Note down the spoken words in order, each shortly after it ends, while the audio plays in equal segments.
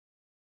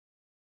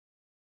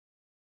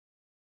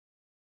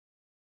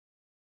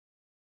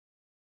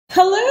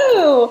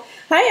Hello.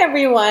 Hi,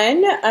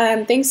 everyone.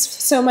 Thanks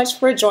so much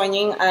for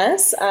joining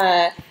us.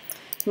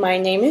 My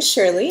name is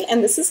Shirley,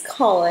 and this is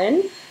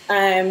Colin.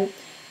 And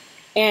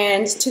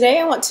today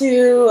I want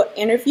to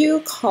interview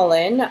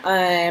Colin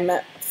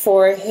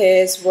for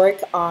his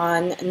work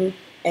on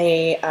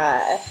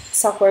a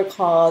software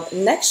called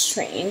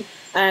Nextstrain.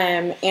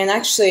 And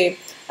actually,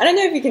 I don't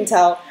know if you can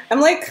tell, I'm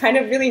like kind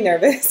of really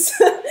nervous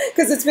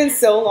because it's been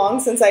so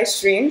long since I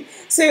streamed.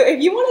 So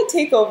if you want to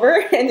take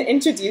over and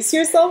introduce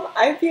yourself,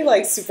 I'd be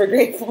like super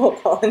grateful,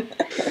 Colin.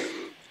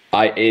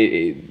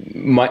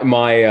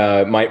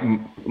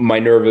 My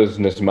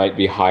nervousness might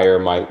be higher.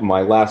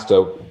 My last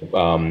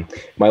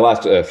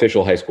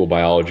official high school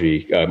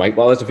biology, my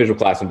last official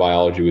class in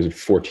biology was at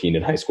 14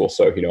 in high school.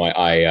 So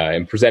I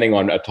am presenting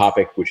on a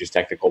topic which is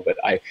technical, but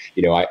I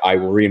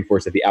will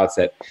reinforce at the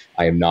outset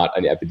I am not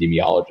an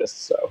epidemiologist.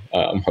 So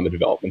I'm on the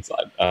development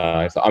side.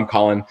 So I'm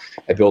Colin.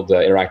 I build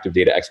interactive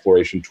data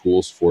exploration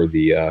tools for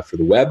the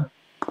web.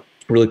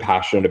 Really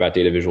passionate about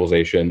data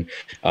visualization,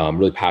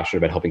 really passionate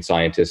about helping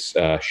scientists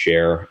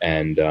share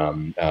and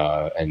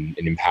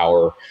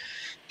empower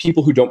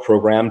people who don't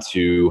program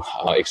to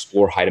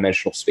explore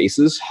high-dimensional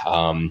spaces,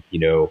 gene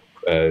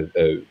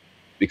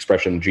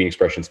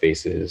expression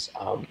spaces,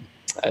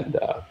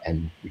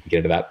 and we can get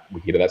into that.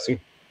 We can get into that soon.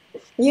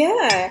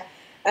 Yeah.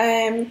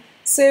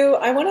 So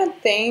I want to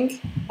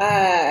thank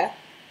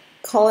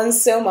Colin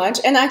so much.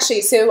 And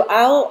actually, so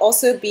I'll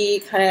also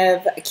be kind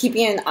of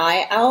keeping an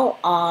eye out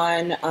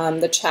on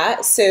the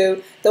chat. So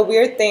the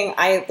weird thing,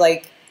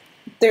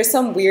 there's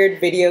some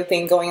weird video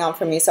thing going on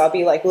for me. So I'll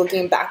be like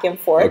looking back and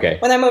forth. Okay.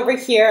 When I'm over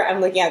here,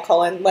 I'm looking at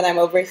Colin. When I'm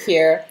over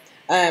here,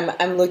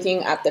 I'm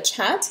looking at the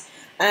chat.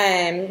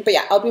 But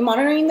yeah, I'll be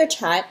monitoring the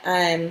chat.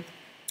 And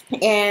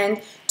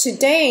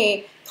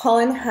today,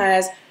 Colin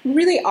has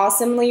really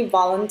awesomely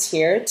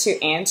volunteered to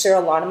answer a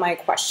lot of my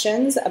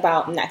questions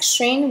about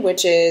Nextstrain,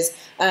 which is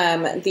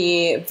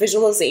the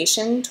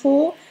visualization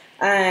tool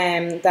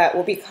that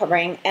we'll be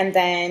covering. And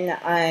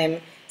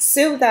then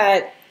so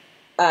that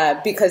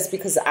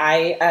because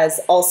I, as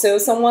also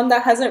someone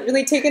that hasn't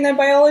really taken a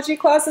biology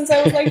class since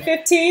I was like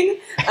 15,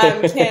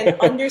 can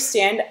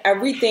understand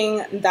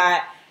everything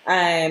that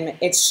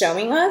it's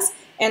showing us.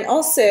 And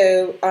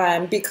also,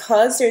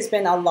 because there's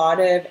been a lot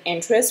of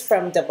interest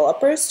from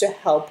developers to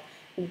help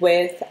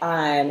with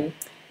the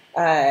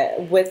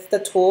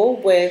tool,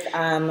 with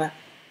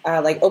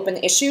like open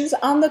issues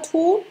on the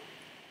tool,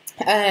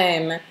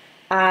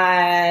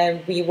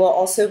 we will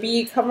also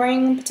be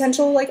covering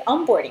potential like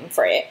onboarding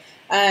for it.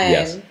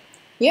 Yes.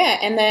 Yeah,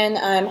 and then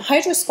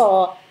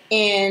Hydroskull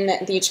in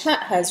the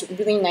chat has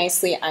really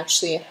nicely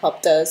actually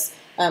helped us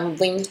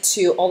link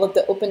to all of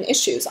the open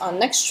issues on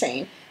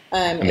Nextstrain.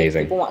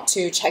 Amazing. If people want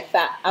to check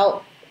that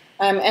out.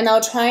 And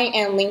I'll try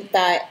and link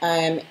that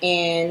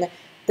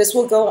this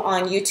will go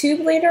on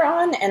YouTube later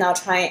on, and I'll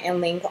try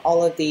and link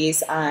all of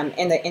these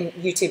in the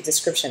YouTube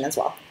description as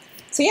well.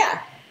 So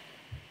yeah.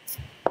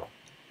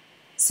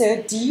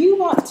 So do you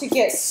want to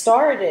get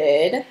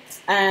started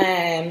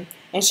and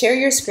share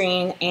your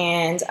screen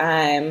and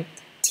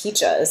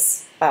teach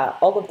us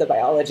all of the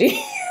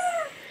biology?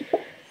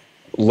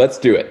 Let's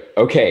do it.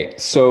 Okay,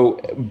 so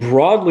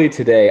broadly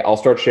today, I'll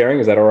start sharing.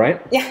 Is that all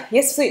right? Yeah,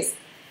 yes, please.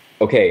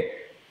 Okay,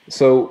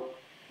 so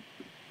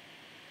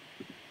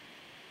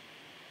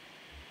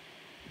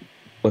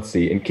let's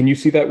see. And can you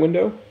see that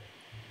window?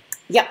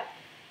 Yeah.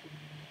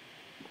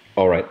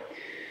 All right.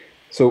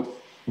 So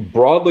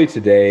broadly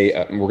today,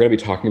 we're going to be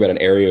talking about an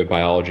area of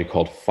biology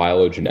called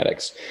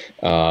phylogenetics,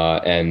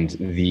 and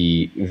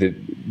the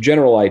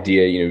general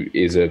idea,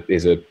 is a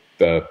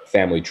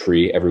family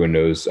tree. Everyone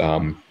knows.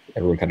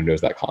 Everyone kind of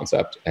knows that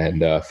concept.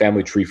 And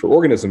family tree for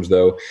organisms,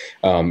 though,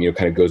 kind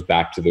of goes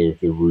back to the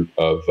root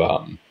of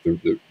the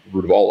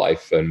root of all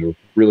life, and we're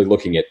really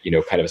looking at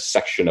kind of a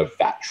section of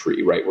that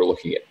tree, right? We're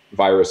looking at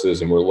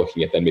viruses, and we're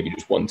looking at then maybe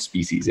just one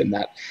species in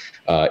that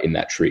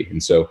tree.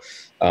 And so,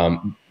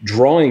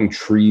 drawing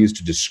trees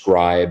to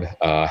describe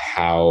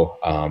how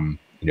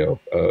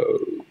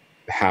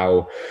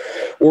how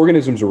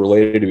organisms are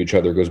related to each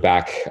other goes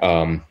back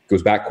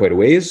quite a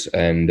ways,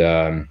 and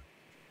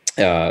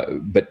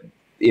but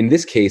in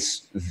this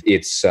case,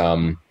 it's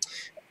we're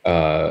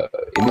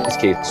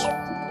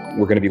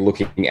going to be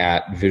looking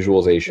at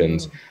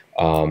visualizations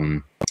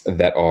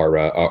that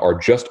are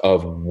just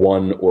of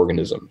one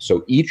organism.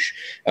 So we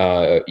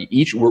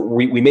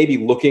may be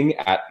looking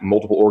at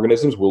multiple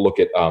organisms. We'll look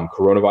at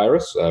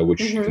coronavirus, which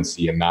you can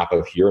see a map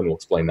of here, and we'll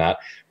explain that.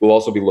 We'll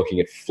also be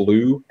looking at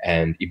flu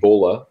and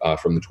Ebola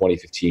from the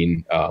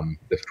 2015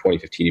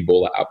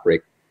 Ebola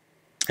outbreak.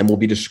 And we'll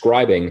be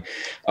describing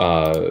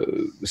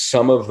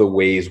some of the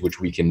ways which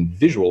we can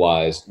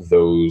visualize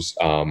those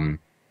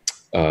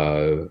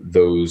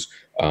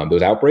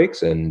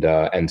outbreaks,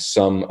 and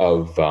some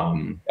of,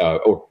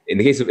 or in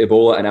the case of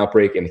Ebola, an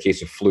outbreak; in the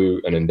case of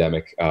flu, an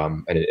endemic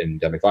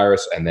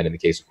virus; and then in the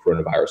case of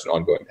coronavirus, an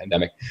ongoing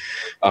pandemic.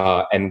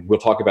 And we'll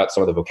talk about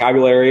some of the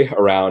vocabulary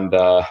around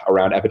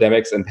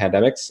epidemics and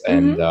pandemics,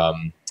 and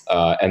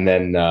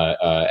then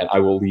I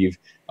will leave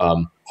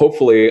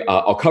hopefully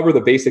I'll cover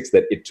the basics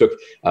that it took.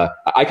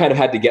 I kind of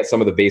had to get some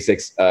of the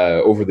basics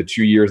over the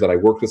 2 years that I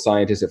worked with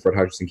scientists at Fred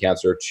Hutchinson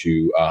Cancer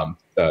to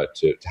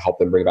help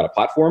them bring about a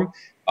platform.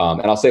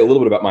 And I'll say a little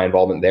bit about my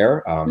involvement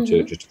there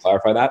just to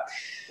clarify that.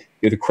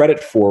 The credit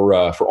for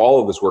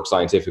all of this work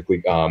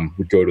scientifically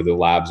would go to the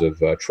labs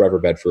of Trevor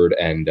Bedford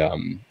and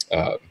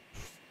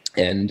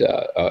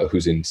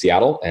who's in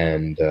Seattle,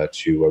 and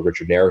to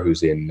Richard Nair,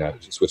 who's in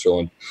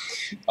Switzerland.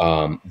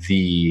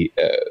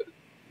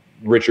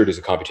 Richard is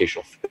a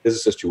computational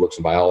physicist who works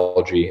in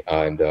biology,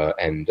 and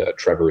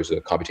Trevor is a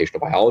computational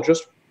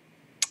biologist.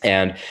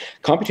 And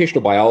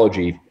computational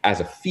biology as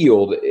a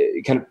field,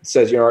 it kind of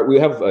says, we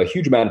have a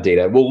huge amount of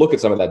data. We'll look at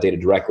some of that data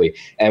directly,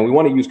 and we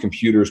want to use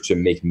computers to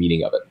make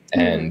meaning of it.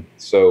 And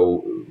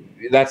so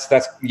that's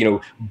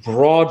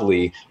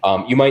broadly,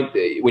 you might,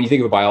 when you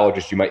think of a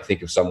biologist, you might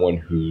think of someone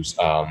who's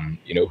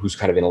who's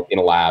kind of in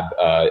a lab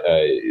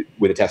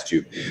with a test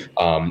tube.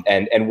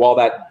 And while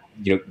that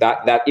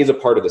that is a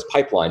part of this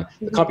pipeline,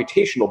 the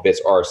computational bits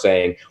are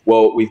saying,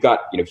 well, we've got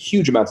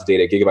huge amounts of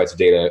data, gigabytes of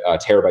data,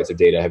 terabytes of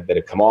data that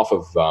have come off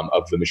of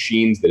the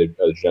machines that are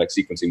genetic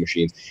sequencing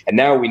machines, and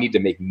now we need to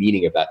make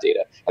meaning of that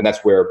data, and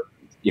that's where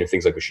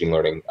things like machine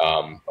learning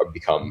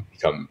become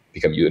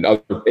used,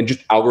 and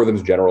just algorithms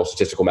in general,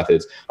 statistical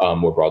methods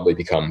more broadly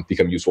become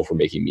useful for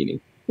making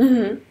meaning.